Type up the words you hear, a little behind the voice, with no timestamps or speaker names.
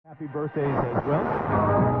Happy birthdays as well.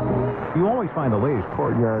 You always find the latest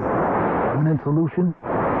courtyard permanent solution.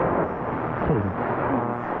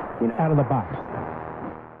 Out of the box.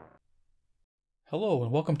 Hello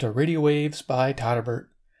and welcome to Radio Waves by Todderbert.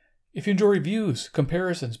 If you enjoy reviews,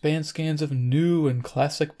 comparisons, band scans of new and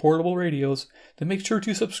classic portable radios, then make sure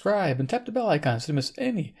to subscribe and tap the bell icon so you don't miss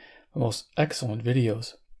any of the most excellent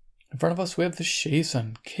videos. In front of us we have the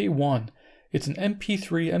Shayson K1. It's an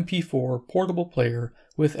MP3, MP4 portable player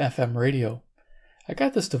with FM radio. I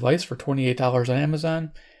got this device for $28 on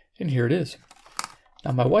Amazon, and here it is.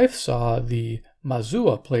 Now my wife saw the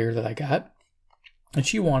Mazua player that I got, and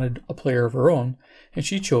she wanted a player of her own, and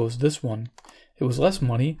she chose this one. It was less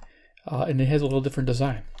money, and it has a little different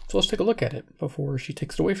design. So let's take a look at it before she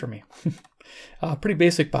takes it away from me. Pretty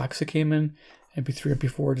basic box it came in. MP3,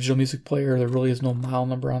 MP4 digital music player. There really is no model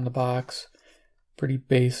number on the box. Pretty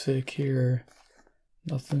basic here.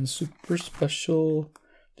 Nothing super special.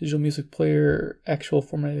 Digital music player, actual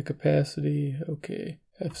formatted capacity. Okay,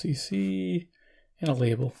 FCC, and a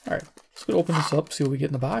label. All right, let's go open this up, see what we get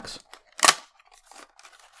in the box.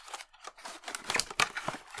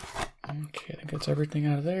 Okay, I think that's everything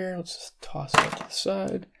out of there. Let's just toss that to the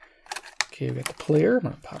side. Okay, we got the player. I'm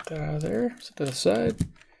gonna pop that out of there, set that aside.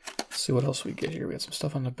 Let's see what else we get here. We got some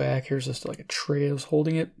stuff on the back. Here's just like a tray I was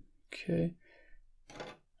holding it. Okay.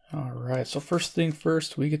 All right, so first thing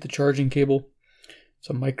first, we get the charging cable. It's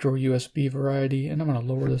a micro USB variety, and I'm gonna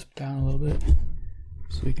lower this down a little bit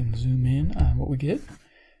so we can zoom in on what we get.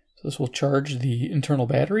 So this will charge the internal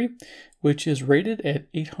battery, which is rated at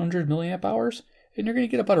 800 milliamp hours. And you're going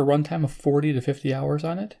to get about a runtime of 40 to 50 hours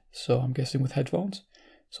on it. So I'm guessing with headphones.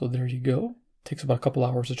 So there you go. Takes about a couple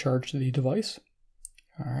hours to charge the device.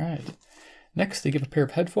 All right. Next, they give a pair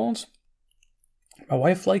of headphones. My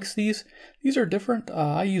wife likes these. These are different.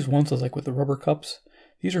 I use ones like with the rubber cups.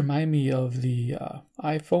 These remind me of the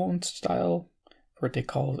iPhone style, or what they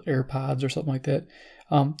call AirPods or something like that.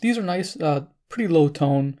 These are nice, pretty low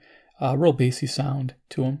tone, real bassy sound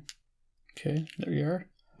to them. Okay, there you are.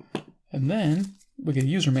 And then we get a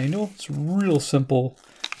user manual. It's real simple.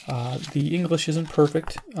 The English isn't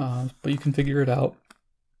perfect, but you can figure it out.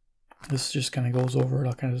 This just kind of goes over it.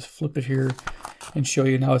 I'll kind of just flip it here and show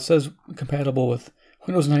you. Now it says compatible with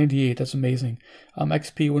Windows 98. That's amazing.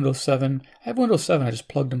 XP, Windows 7. I have Windows 7. I just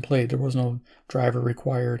plugged and played. There was no driver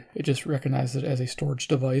required. It just recognized it as a storage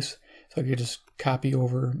device. So I could just copy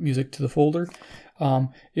over music to the folder.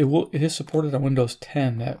 It is supported on Windows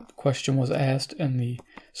 10. That question was asked and the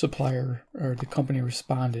supplier or the company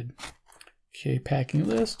responded. Okay, packing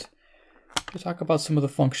list. We'll talk about some of the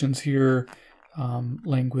functions here.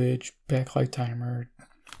 Language, backlight timer.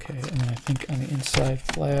 Okay, and then I think on the inside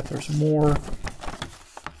flap there's more.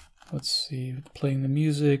 Let's see, playing the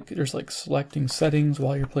music. There's like selecting settings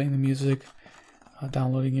while you're playing the music.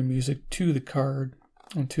 Downloading your music to the card,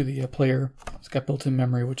 onto the player. It's got built-in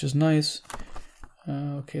memory, which is nice.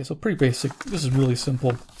 Okay, so pretty basic. This is really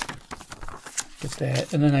simple. Get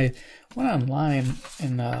that. And then I went online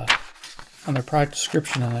and on their product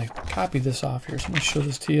description and I copied this off here. So I'm going to show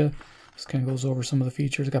this to you. This kind of goes over some of the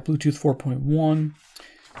features. It's got Bluetooth 4.1.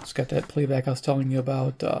 It's got that playback I was telling you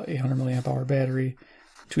about, 800 milliamp hour battery,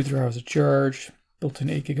 2-3 hours of charge, built-in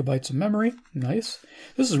 8 gigabytes of memory. Nice.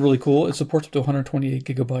 This is really cool. It supports up to 128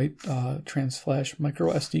 gigabyte trans-flash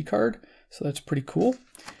micro SD card. So that's pretty cool.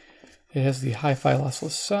 It has the hi-fi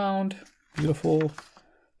lossless sound. Beautiful.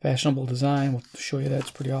 Fashionable design. We'll show you that.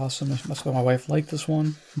 It's pretty awesome. That's why my wife liked this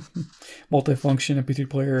one. Multifunction MP3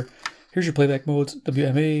 player. Here's your playback modes.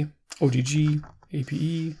 WMA, OGG,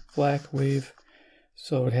 APE, FLAC, WAVE.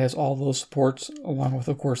 So it has all those supports along with,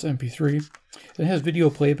 of course, MP3. It has video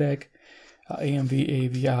playback, AMV,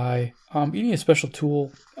 AVI. You need a special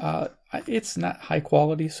tool. It's not high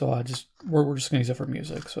quality, so we're just going to use it for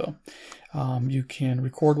music. So you can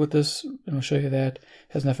record with this, and I'll show you that. It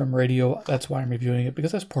has an FM radio. That's why I'm reviewing it,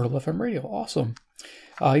 because that's portable FM radio. Awesome.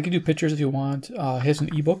 You can do pictures if you want. It has an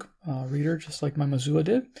ebook reader, just like my Mazua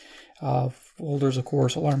did. Folders, of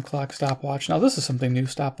course, alarm clock, stopwatch. Now this is something new,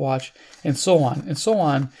 stopwatch, and so on. And so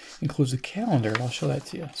on includes a calendar. I'll show that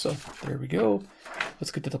to you. So there we go.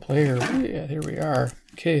 Let's get to the player. Yeah, here we are.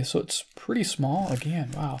 Okay, so it's pretty small.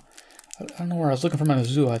 Again, wow. I don't know where I was looking for my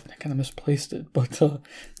Mazua. I kind of misplaced it. But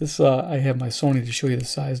I have my Sony to show you the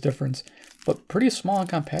size difference. But pretty small and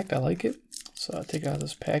compact. I like it. So take it out of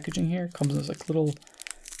this packaging here. It comes in this like little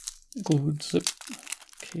glued zip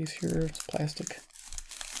case here. It's plastic.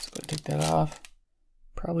 Let's go take that off.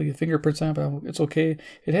 Probably get fingerprints on it, but it's okay.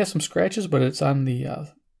 It has some scratches, but it's on the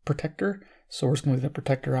protector. So we're just going to leave that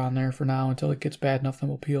protector on there for now until it gets bad enough, then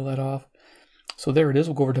we'll peel that off. So there it is.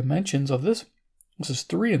 We'll go over dimensions of this. This is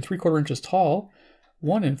 3 3/4 inches tall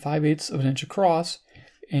 1 5/8 of an inch across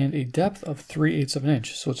and a depth of 3/8 of an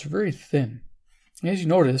inch. So it's very thin. And as you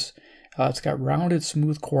notice, it's got rounded,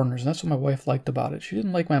 smooth corners, and that's what my wife liked about it. She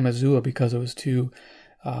didn't like my Mazua because it was too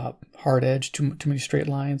hard edge, too many straight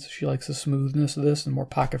lines. She likes the smoothness of this and more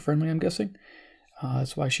pocket friendly, I'm guessing.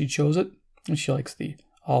 That's why she chose it. And she likes the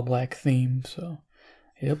all black theme. So,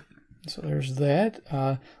 yep. So there's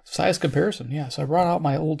that. Size comparison. Yeah, so I brought out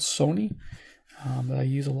my old Sony that I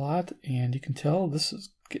use a lot, and you can tell this is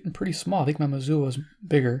getting pretty small. I think my Mazua was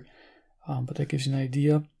bigger, but that gives you an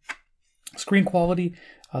idea. Screen quality.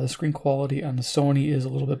 The screen quality on the Sony is a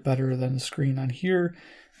little bit better than the screen on here.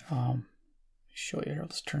 Let me show you here.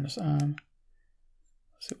 Let's turn this on.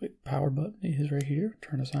 Let's see what power button is right here.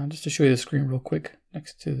 Turn this on just to show you the screen real quick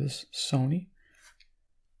next to this Sony.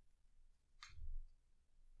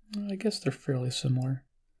 I guess they're fairly similar.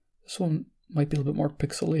 This one might be a little bit more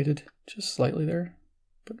pixelated, just slightly there,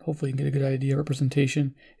 but hopefully you can get a good idea.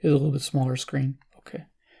 Representation is a little bit smaller screen. Okay,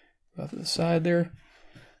 go to the side there.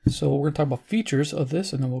 So we're going to talk about features of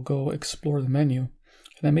this, and then we'll go explore the menu.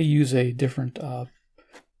 And I may use a different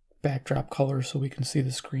backdrop color so we can see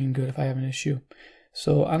the screen good if I have an issue.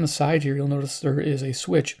 So on the side here, you'll notice there is a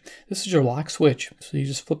switch. This is your lock switch. So you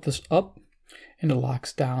just flip this up and it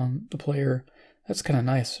locks down the player. That's kind of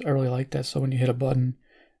nice. I really like that. So when you hit a button,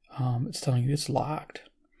 it's telling you it's locked.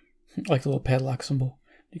 Like the little padlock symbol.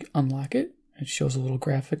 You can unlock it. It shows a little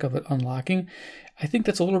graphic of it unlocking. I think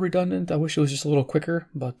that's a little redundant. I wish it was just a little quicker.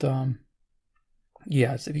 But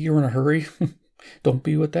yeah, if you're in a hurry, don't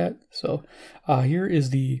be with that. So here is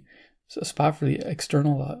the spot for the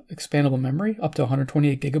external expandable memory, up to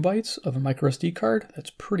 128 gigabytes of a micro SD card. That's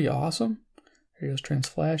pretty awesome. There goes Trans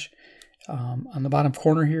Flash. On the bottom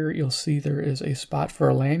corner here, you'll see there is a spot for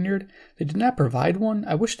a lanyard. They did not provide one.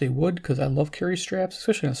 I wish they would, because I love carry straps,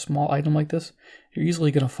 especially on a small item like this. You're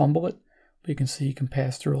easily going to fumble it, but you can see you can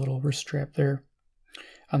pass through a little wrist strap there.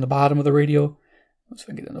 On the bottom of the radio, let's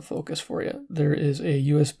get into focus for you. There is a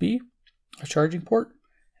USB, a charging port,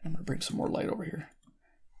 and I'm going to bring some more light over here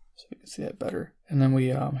so we can see that better. And then we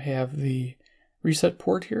have the reset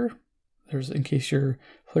port here. There's in case your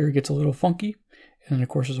player gets a little funky. And then, of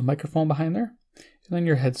course, there's a microphone behind there. And then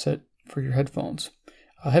your headset for your headphones.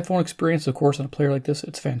 Headphone experience, of course, on a player like this,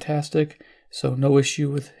 it's fantastic. So no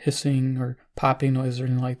issue with hissing or popping noise or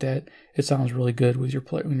anything like that. It sounds really good with your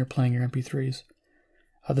when you're playing your MP3s.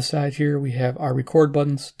 On the side here, we have our record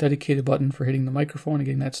buttons, dedicated button for hitting the microphone and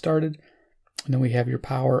getting that started. And then we have your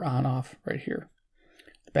power on-off right here.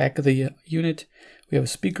 The back of the unit, we have a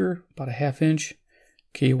speaker, about a 1/2 inch,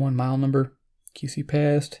 K1 model number, QC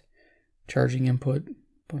passed, charging input,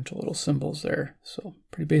 bunch of little symbols there. So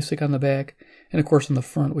pretty basic on the back. And of course on the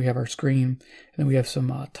front we have our screen. And then we have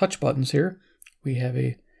some touch buttons here. We have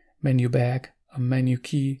a menu back, a menu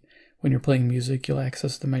key. When you're playing music, you'll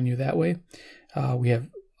access the menu that way. We have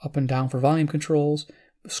up and down for volume controls,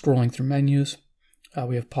 scrolling through menus.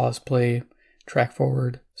 We have pause, play, track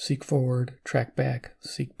forward, track back,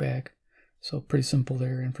 seek back. So pretty simple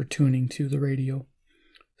there, and for tuning to the radio.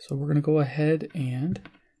 So we're going to go ahead and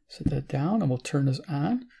set that down, and we'll turn this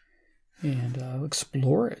on and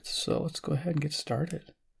explore it. So let's go ahead and get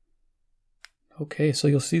started. Okay, so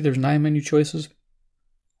you'll see there's 9 menu choices.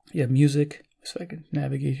 You have music, so I can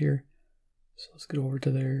navigate here. So let's get over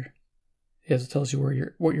to there. Yes, it tells you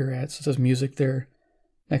what you're at. So it says music there.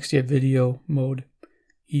 Next you have video mode,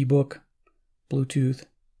 ebook, Bluetooth,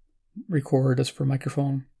 record as for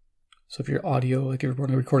microphone. So if you're audio, like if you're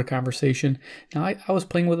going to record a conversation. Now I was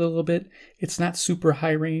playing with it a little bit. It's not super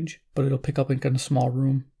high range, but it'll pick up in kind of small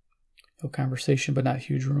room. No conversation, but not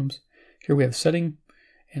huge rooms. Here we have setting,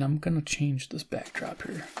 and I'm going to change this backdrop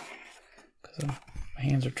here because my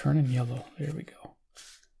hands are turning yellow. There we go.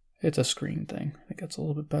 It's a screen thing. I think that's a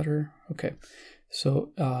little bit better. Okay,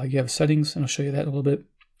 so you have settings, and I'll show you that in a little bit.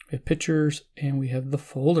 We have pictures, and we have the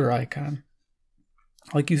folder icon.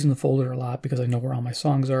 I like using the folder a lot because I know where all my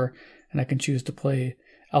songs are, and I can choose to play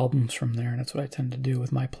albums from there, and that's what I tend to do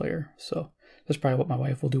with my player. So that's probably what my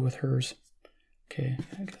wife will do with hers. Okay,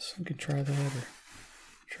 I guess we can try that, or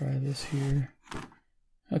try this here.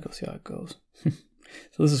 I'll go see how it goes.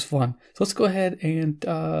 So this is fun. So let's go ahead and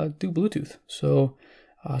do Bluetooth. So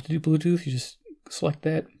to do Bluetooth, you just select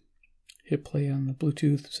that, hit play on the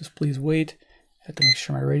Bluetooth. It says please wait. I have to make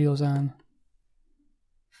sure my radio's on.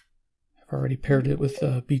 I've already paired it with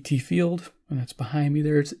BT Field, and that's behind me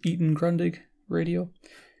there. It's Eaton Grundig radio,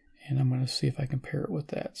 and I'm going to see if I can pair it with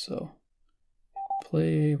that. So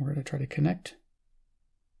play. We're going to try to connect.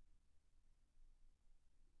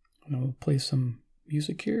 I'm going to play some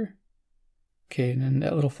music here. Okay, and then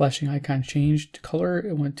that little flashing icon changed color.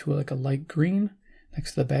 It went to like a light green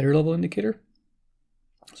next to the battery level indicator.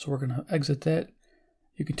 So we're going to exit that.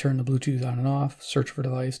 You can turn the Bluetooth on and off, search for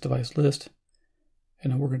device, device list.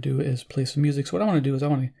 And then what we're going to do is play some music. So what I want to do is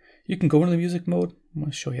you can go into the music mode. I'm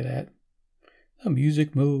going to show you that. The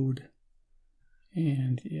music mode.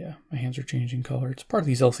 And yeah, my hands are changing color. It's part of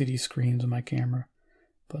these LCD screens on my camera.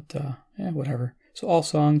 But yeah, whatever. So all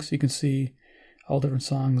songs, you can see all different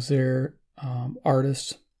songs there.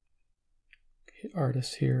 Artists. Hit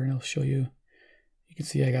artists here and it'll show you. You can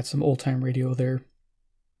see I got some old time radio there.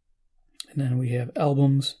 And then we have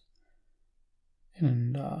albums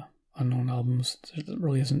and unknown albums. There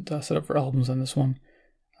really isn't set up for albums on this one.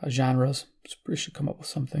 Genres. It should come up with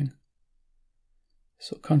something.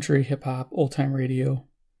 So country, hip hop, old time radio.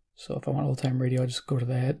 So if I want old time radio, I just go to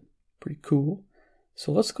that. Pretty cool.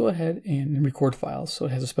 So let's go ahead and record files. So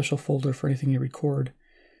it has a special folder for anything you record.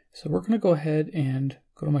 So we're going to go ahead and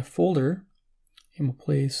go to my folder and we'll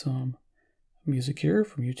play some music here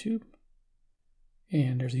from YouTube.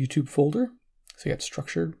 And there's a YouTube folder. So you got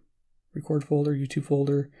structured, record folder, YouTube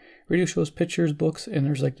folder, radio shows, pictures, books, and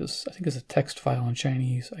there's like this, I think it's a text file in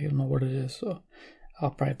Chinese. I don't know what it is, so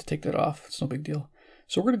I'll probably have to take that off. It's no big deal.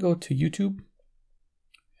 So we're going to go to YouTube,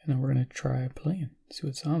 and then we're going to try playing, see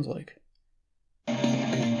what it sounds like.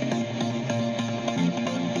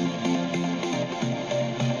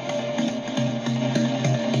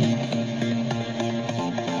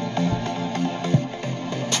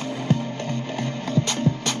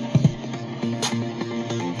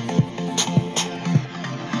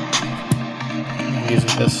 I'm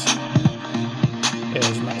using this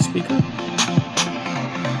as my speaker.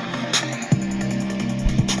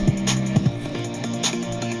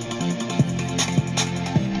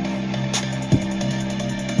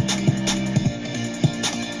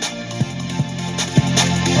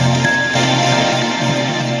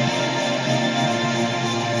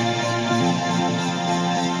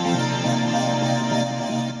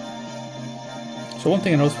 So one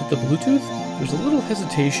thing I noticed with the Bluetooth, there's a little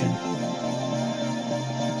hesitation.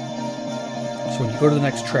 So when you go to the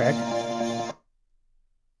next track,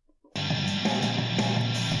 it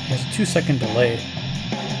has a 2-second delay.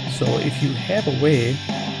 So if you have a way,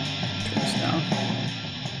 turn this down.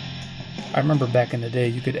 I remember back in the day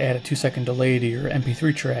you could add a 2-second delay to your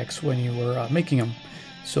MP3 tracks when you were making them.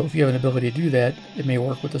 So if you have an ability to do that, it may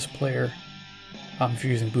work with this player. If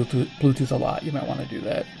you're using Bluetooth a lot, you might want to do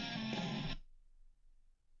that.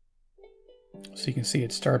 So you can see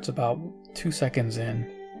it starts about 2 seconds in.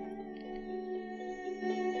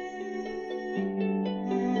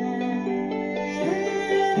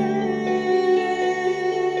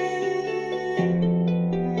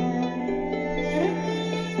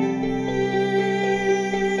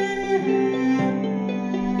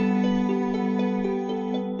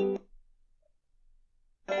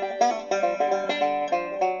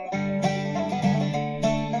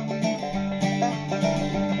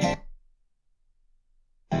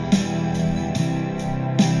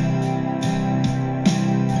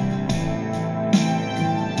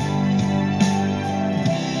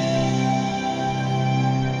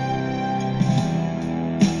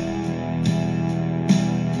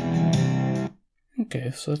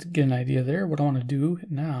 Okay, so let's get an idea there. What I want to do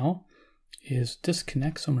now is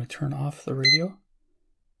disconnect. So I'm going to turn off the radio.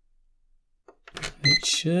 It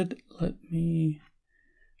should let me...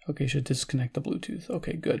 Okay, it should disconnect the Bluetooth.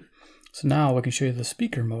 Okay, good. So now I can show you the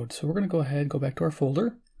speaker mode. So we're going to go ahead, go back to our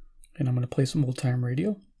folder, and I'm going to play some old time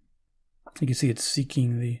radio. You can see it's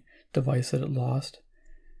seeking the device that it lost.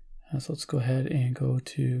 So let's go ahead and go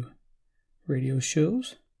to radio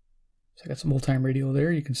shows. So I got some old time radio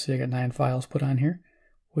there. You can see I got 9 files put on here,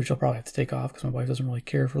 which I'll probably have to take off because my wife doesn't really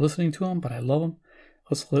care for listening to them, but I love them.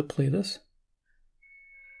 Let's play this.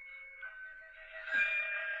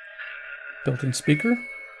 Built-in speaker.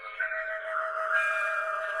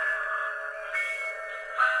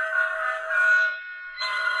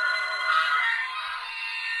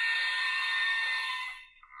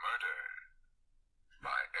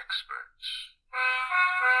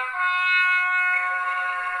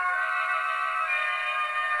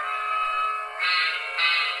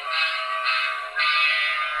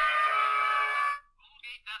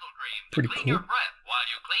 Pretty cool. Clean your breath while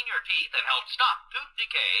you clean your teeth and help stop tooth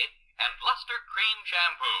decay. And Luster Cream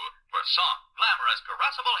Shampoo for soft, glamorous,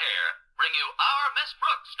 caressable hair. Bring you Our Miss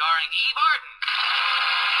Brooks, starring Eve Arden.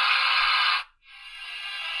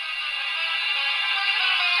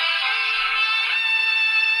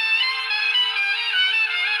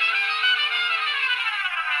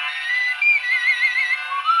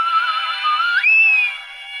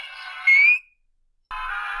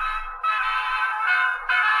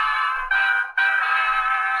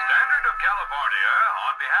 California,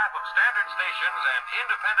 on behalf of Standard Stations and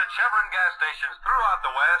independent at Chevron gas stations throughout the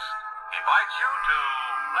West invites you to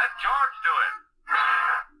let George do it.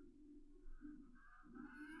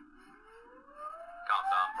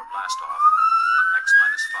 Countdown for blast off. X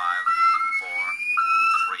minus 5,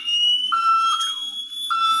 4, 3,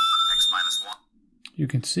 2, X minus 1. You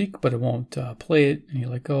can seek, but it won't play it, and you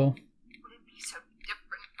let go. Would it be so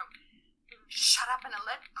different from being shut up in a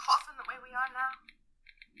lead coffin the way we are now?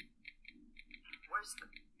 Where's the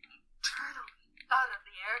eternal thud of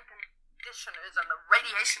the air conditioners and the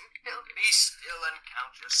radiation bill? Be still and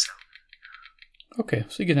count yourself. Okay,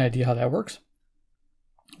 so you get an idea how that works.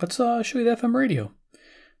 Let's show you the FM radio.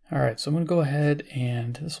 All right, so I'm going to go ahead,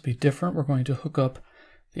 and this will be different. We're going to hook up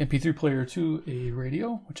the MP3 player to a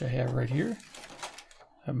radio, which I have right here.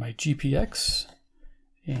 I have my GPX,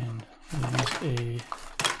 and I'll use a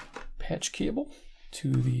patch cable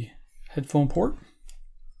to the headphone port.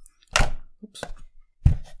 Oops.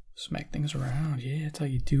 Smack things around. Yeah, that's how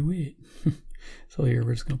you do it. So here,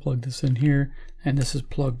 we're just going to plug this in here, and this is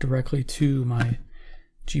plugged directly to my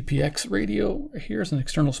GPX radio. Here's an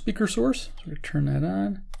external speaker source. So we're going to turn that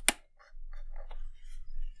on.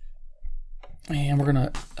 And we're going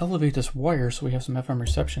to elevate this wire so we have some FM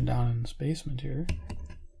reception down in this basement here.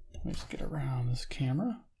 Let me just get around this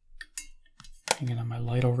camera. Hanging on my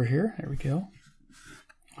light over here. There we go.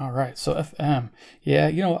 All right, so FM. Yeah,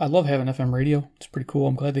 you know, I love having FM radio. It's pretty cool.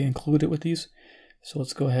 I'm glad they include it with these. So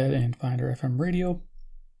let's go ahead and find our FM radio.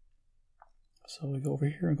 So we go over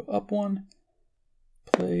here and go up one.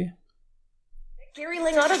 Play. Gary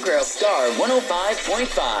Ling Auto Group. Star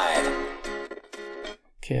 105.5.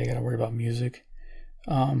 Okay, I gotta worry about music.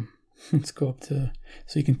 Let's go up to,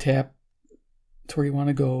 so you can tap to where you want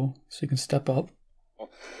to go, so you can step up.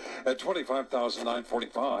 At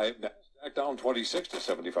 25,945, NASDAQ down 26 to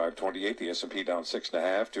 75.28. The S&P down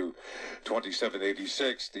 6.5 to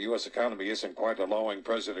 27.86. The U.S. economy isn't quite allowing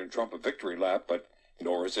President Trump a victory lap, but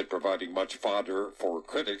nor is it providing much fodder for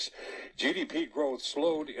critics. GDP growth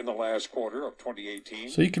slowed in the last quarter of 2018.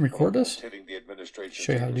 So you can record this.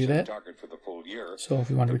 Show you how to do that. So if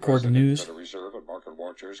you want to record the news, there's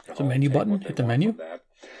a menu button. Hit the menu.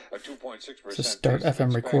 It's a start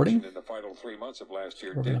FM recording. We're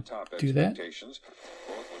going to do that. It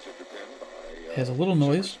has a little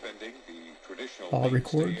noise while it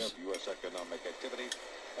records.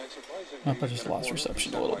 Oh, I just lost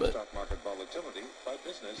reception a little bit.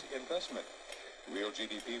 Real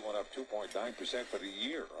GDP went up 2.9% for the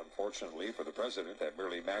year. Unfortunately, for the president, that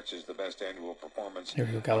merely matches the best annual performance. There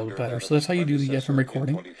we go, got a little better. So that's how you do the FM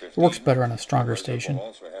recording. It works better on a stronger station. We'll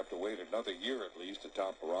also have to wait another year at least to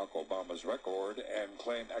top Barack Obama's record and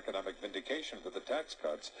claim economic vindication for the tax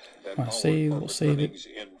cuts that we'll save it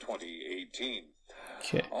in 2018.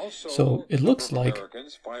 Okay, so it looks like,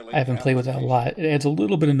 I haven't played with that a lot, it adds a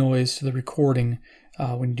little bit of noise to the recording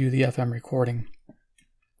when you do the FM recording,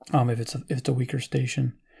 if it's a weaker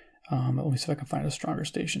station. Let me see if I can find a stronger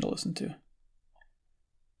station to listen to.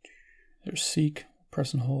 There's seek,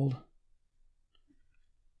 press and hold.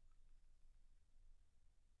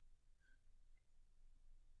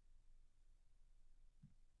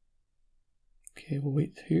 Okay, we'll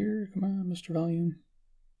wait here. Come on, Mr. Volume.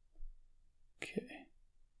 Okay.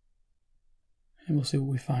 And we'll see what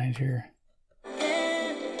we find here.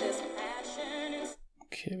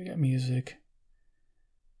 Okay, we got music.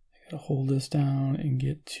 I gotta hold this down and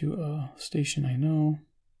get to a station I know.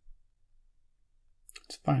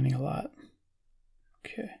 It's finding a lot.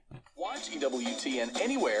 Okay. Watch EWTN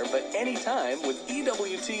anywhere but anytime with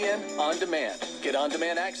EWTN On Demand. Get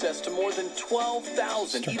on-demand access to more than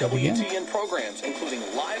 12,000 EWTN programs, including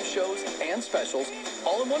live shows and specials,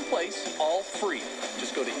 all in one place, all free.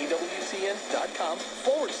 Just go to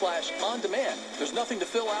EWTN.com/on-demand. There's nothing to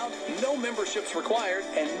fill out, no memberships required,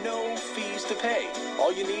 and no fees to pay.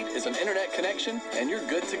 All you need is an internet connection, and you're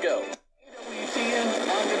good to go. EWTN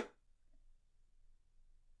On Demand.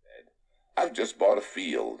 I've just bought a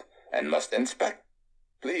field and must inspect.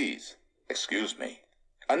 Please, excuse me.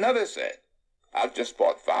 Another said, I've just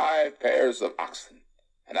bought 5 pairs of oxen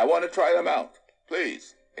and I want to try them out.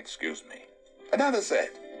 Please, excuse me. Another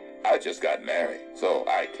said, I just got married, so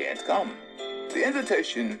I can't come. The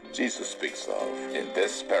invitation Jesus speaks of in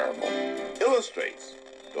this parable illustrates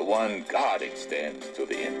the one God extends to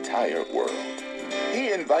the entire world.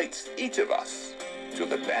 He invites each of us to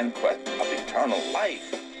the banquet of eternal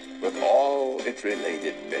life with all its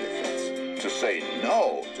related benefits. To say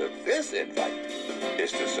no to this invite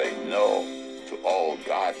is to say no to all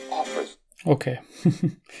God offers. Okay,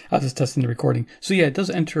 I was just testing the recording. So yeah, it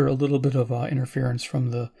does enter a little bit of interference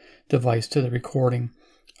from the device to the recording,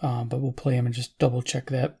 but we'll play them and just double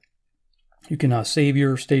check that. You can save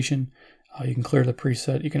your station You can clear the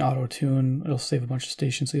preset. You can auto tune. It'll save a bunch of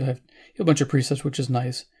stations. So you'll have a bunch of presets, which is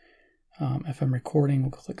nice. FM recording.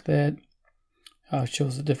 We'll click that. It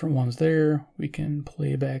shows the different ones there. We can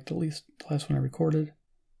play back the last one I recorded.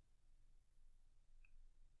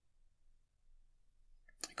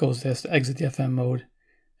 It goes to exit the FM mode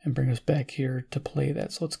and bring us back here to play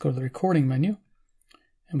that. So let's go to the recording menu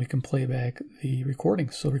and we can play back the recording.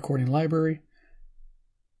 So recording library.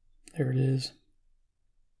 There it is.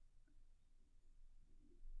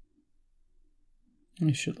 And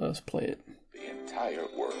it should let us play it. The entire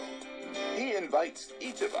world. He invites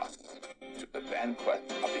each of us to the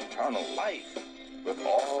banquet of eternal life with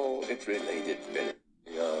all its related benefits.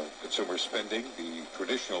 Consumer spending, the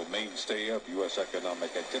traditional mainstay of U.S.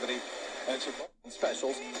 economic activity, and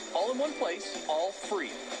specials, all in one place, all free.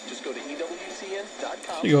 Just go to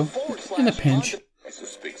EWTN.com. There you go. In a pinch.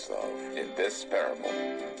 Jesus speaks of in this parable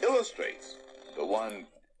illustrates the one.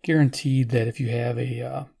 Guaranteed that if you have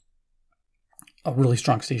a really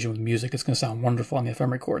strong station with music, it's going to sound wonderful on the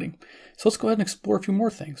FM recording. So let's go ahead and explore a few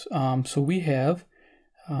more things. So we have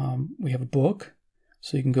a book,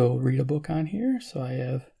 so you can go read a book on here. So I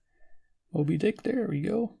have Moby Dick. There we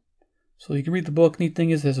go. So you can read the book. Neat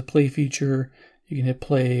thing is, it has a play feature. You can hit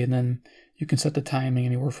play, and then you can set the timing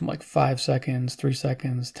anywhere from like 5 seconds, 3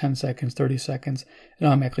 seconds, 10 seconds, 30 seconds. It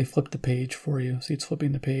automatically flip the page for you. See, it's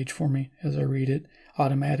flipping the page for me as I read it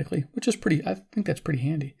automatically, which is pretty, I think that's pretty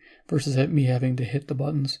handy versus me having to hit the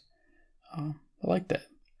buttons. I like that.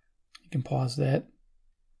 You can pause that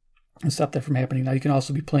and stop that from happening. Now you can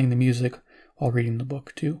also be playing the music while reading the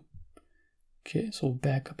book too. Okay, so we'll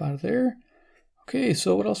back up out of there. Okay,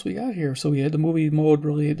 so what else we got here? So we had the movie mode,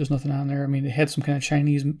 really, there's nothing on there. I mean, it had some kind of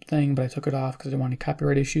Chinese thing, but I took it off because I didn't want any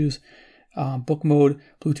copyright issues. Book mode,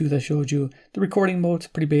 Bluetooth I showed you. The recording mode's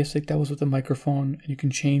pretty basic. That was with the microphone, and you can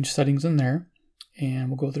change settings in there. And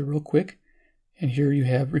we'll go through real quick. And here you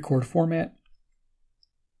have record format.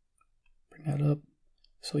 Bring that up.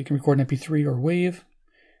 So you can record an MP3 or WAV.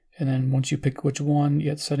 And then once you pick which one, you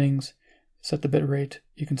get settings. Set the bit rate.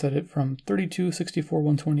 You can set it from 32, 64,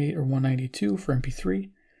 128, or 192 for MP3.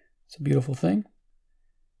 It's a beautiful thing.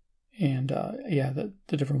 And yeah, the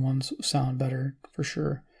different ones sound better for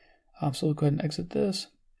sure. So we'll go ahead and exit this.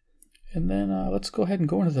 And then let's go ahead and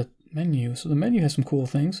go into the menu. So the menu has some cool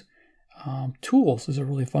things. Tools is a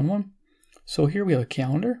really fun one. So here we have a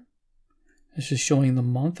calendar. It's just showing the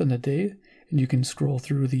month and the day. And you can scroll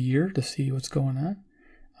through the year to see what's going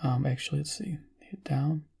on. Actually, let's see. Hit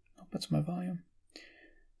down. That's my volume.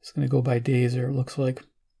 It's going to go by days there, it looks like.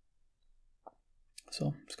 So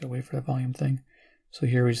I'm just going to wait for that volume thing. So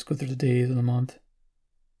here we just go through the days of the month.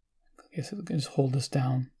 I guess I can just hold this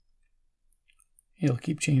down. It'll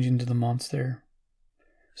keep changing to the months there.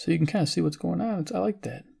 So you can kind of see what's going on. I like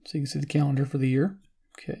that. So you can see the calendar for the year.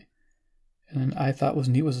 Okay. And then I thought was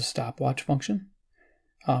neat was a stopwatch function.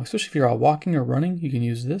 Especially if you're out walking or running, you can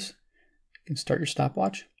use this. You can start your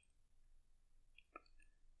stopwatch.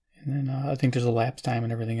 And then I think there's a lapse time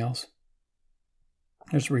and everything else.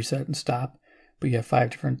 There's reset and stop. But you have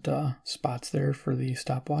 5 different spots there for the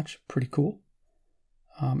stopwatch. Pretty cool.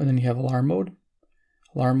 And then you have alarm mode.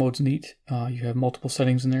 Alarm mode's neat. You have multiple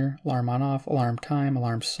settings in there. Alarm on off, alarm time,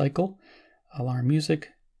 alarm cycle, alarm music,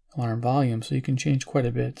 alarm volume. So you can change quite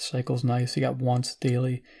a bit. The cycle's nice. You got once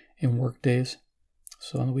daily and work days.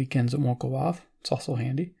 So on the weekends it won't go off. It's also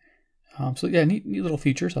handy. So yeah, neat little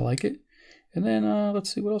features. I like it. And then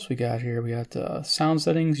let's see what else we got here. We got sound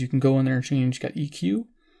settings. You can go in there and change. You got EQ.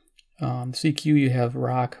 CQ, you have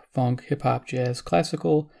rock, funk, hip hop, jazz,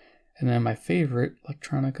 classical. And then my favorite,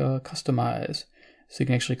 electronica, customize. So you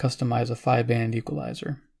can actually customize a 5-band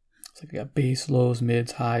equalizer. It's like you got bass, lows,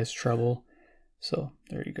 mids, highs, treble. So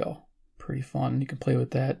there you go. Pretty fun. You can play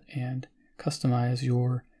with that and customize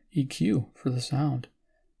your EQ for the sound.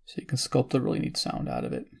 So you can sculpt a really neat sound out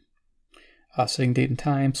of it. Setting date and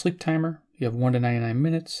time, sleep timer. You have 1 to 99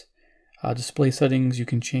 minutes. Display settings, you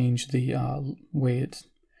can change the way it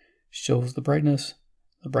shows the brightness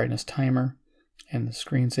timer, and the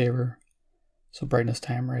screensaver. So brightness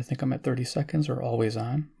timer, I think I'm at 30 seconds or always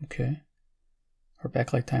on. Okay. Or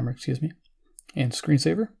backlight timer, excuse me. And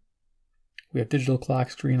screensaver. We have digital clock,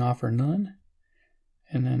 screen off or none.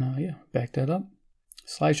 And then, yeah, back that up.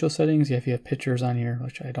 Slideshow settings, yeah, if you have pictures on here,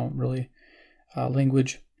 which I don't really.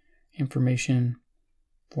 Language, information,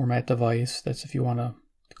 format device, that's if you want to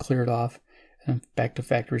clear it off, and then back to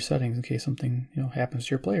factory settings in case something happens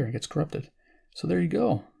to your player and gets corrupted. So there you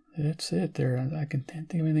go. That's it there. I can't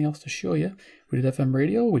think of anything else to show you. We did FM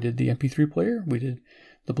radio, we did the MP3 player, we did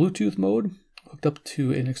the Bluetooth mode, hooked up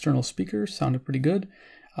to an external speaker, sounded pretty good.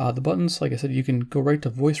 The buttons, like I said, you can go right to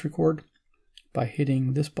voice record by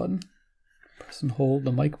hitting this button. press and hold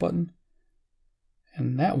the mic button,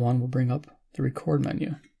 and that one will bring up the record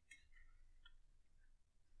menu.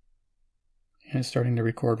 And it's starting to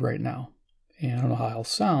record right now. And I don't know how I'll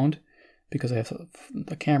sound because I have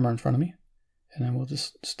the camera in front of me. And then we'll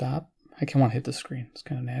just stop. I can't want to hit the screen. It's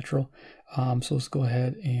kind of natural. So let's go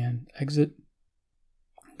ahead and exit.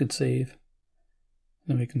 We can save.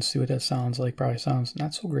 Then we can see what that sounds like. Probably sounds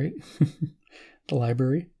not so great. The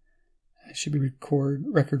library. It should be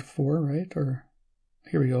record 4, right? Or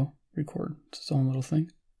here we go. Record. It's its own little thing.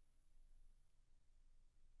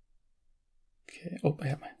 Okay. Oh, I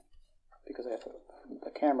have my... Because I have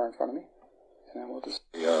the camera in front of me. And then we'll just...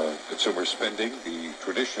 Consumer spending, the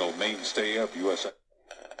traditional mainstay of U.S. And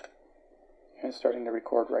it's starting to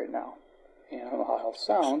record right now. And I don't know how it'll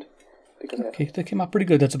sound. Because okay, that came out pretty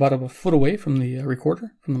good. That's about a foot away from the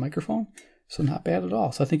recorder, from the microphone. So not bad at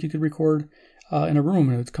all. So I think you could record in a room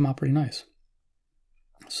and it would come out pretty nice.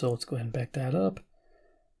 So let's go ahead and back that up.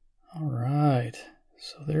 All right.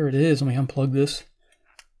 So there it is. Let me unplug this.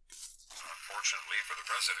 Unfortunately for the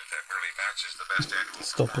president, that merely matches the best annual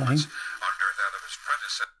Still playing. under that of his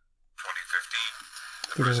predecessor,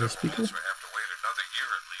 2015. The Put it over the president speaker. will also have to wait another year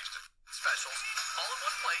at least. Specials, all in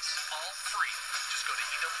one place, all free. Just go to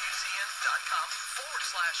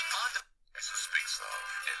EWTN.com/on-demand. Jesus speaks of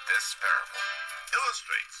in this parable,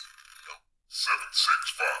 illustrates the 7,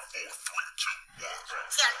 6, 5, 4, 3, 2, 1.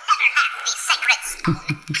 You'll never have these secrets.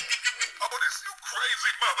 Oh, this you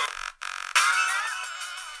crazy mother.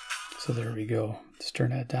 So there we go. Let's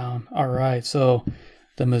turn that down. All right. So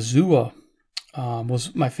the Mazua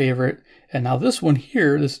was my favorite. And now this one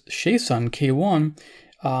here, this Shayson K1,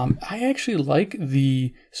 I actually like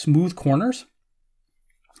the smooth corners.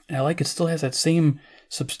 And I like it still has that same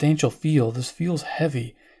substantial feel. This feels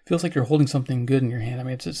heavy. Feels like you're holding something good in your hand. I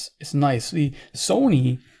mean, it's nice. The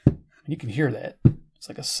Sony, you can hear that. It's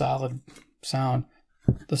like a solid sound.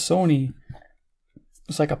 The Sony,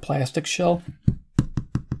 it's like a plastic shell.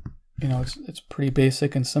 You know, it's pretty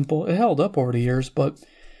basic and simple. It held up over the years, but,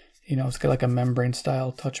 you know, it's got like a membrane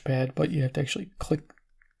style touchpad, but you have to actually click.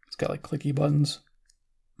 It's got like clicky buttons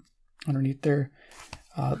underneath there.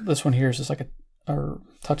 This one here is just like a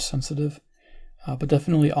touch sensitive, but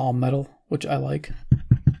definitely all metal, which I like.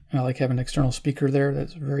 And I like having an external speaker there.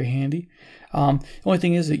 That's very handy. The only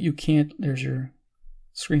thing is that you can't, there's your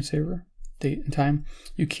screensaver, date and time.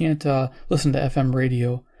 You can't listen to FM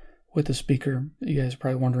radio with the speaker. You guys are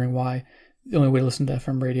probably wondering why. The only way to listen to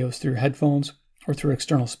FM radio is through headphones or through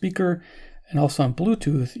external speaker. And also on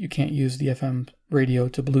Bluetooth, you can't use the FM radio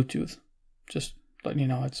to Bluetooth. Just letting you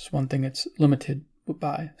know, it's one thing it's limited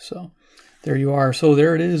by. So there you are. So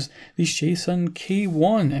there it is. The Shayson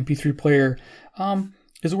K1 MP3 player.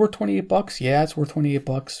 Is it worth $28? Yeah, it's worth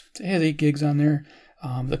 $28. It has 8 gigs on there.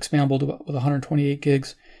 Expandable with 128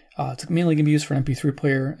 gigs. It's mainly going to be used for an MP3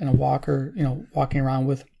 player and a walker, you know, walking around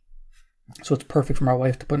with. So it's perfect for my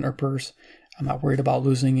wife to put in her purse. I'm not worried about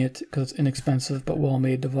losing it because it's inexpensive but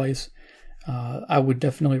well-made device. I would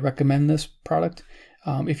definitely recommend this product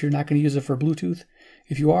if you're not going to use it for Bluetooth.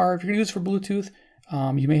 If you're going to use it for Bluetooth,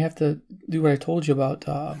 you may have to do what I told you about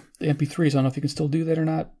the MP3s. I don't know if you can still do that or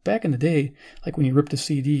not. Back in the day, like when you ripped a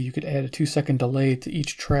CD, you could add a 2-second delay to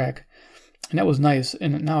each track. And that was nice.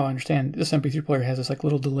 And now I understand this MP3 player has this like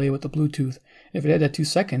little delay with the Bluetooth. If it had that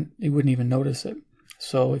 2-second, you wouldn't even notice it.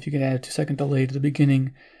 So if you can add a 2-second delay to the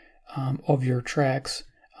beginning of your tracks,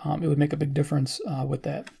 it would make a big difference with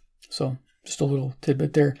that. So just a little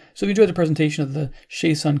tidbit there. So if you enjoyed the presentation of the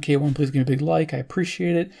Shayson K1, please give me a big like. I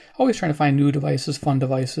appreciate it. Always trying to find new devices, fun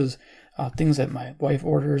devices, things that my wife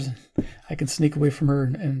orders. I can sneak away from her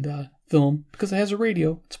and film because it has a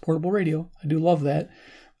radio. It's a portable radio. I do love that.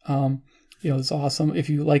 You know, it's awesome. If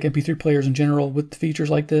you like MP3 players in general with features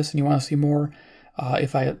like this and you want to see more,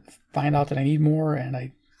 if I find out that I need more, and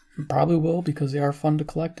I probably will because they are fun to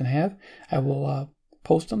collect and have, I will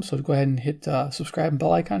post them. So go ahead and hit subscribe and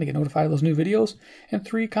bell icon to get notified of those new videos. And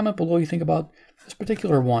 3, comment below what you think about this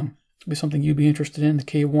particular one. It'll be something you'd be interested in. The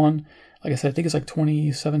K1, like I said, I think it's like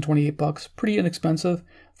 $27, $28. Pretty inexpensive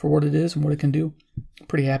for what it is and what it can do.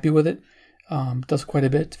 Pretty happy with it. Does quite a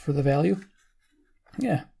bit for the value.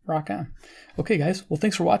 Yeah, rock on. Okay, guys. Well,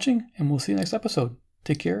 thanks for watching, and we'll see you next episode.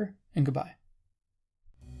 Take care, and goodbye.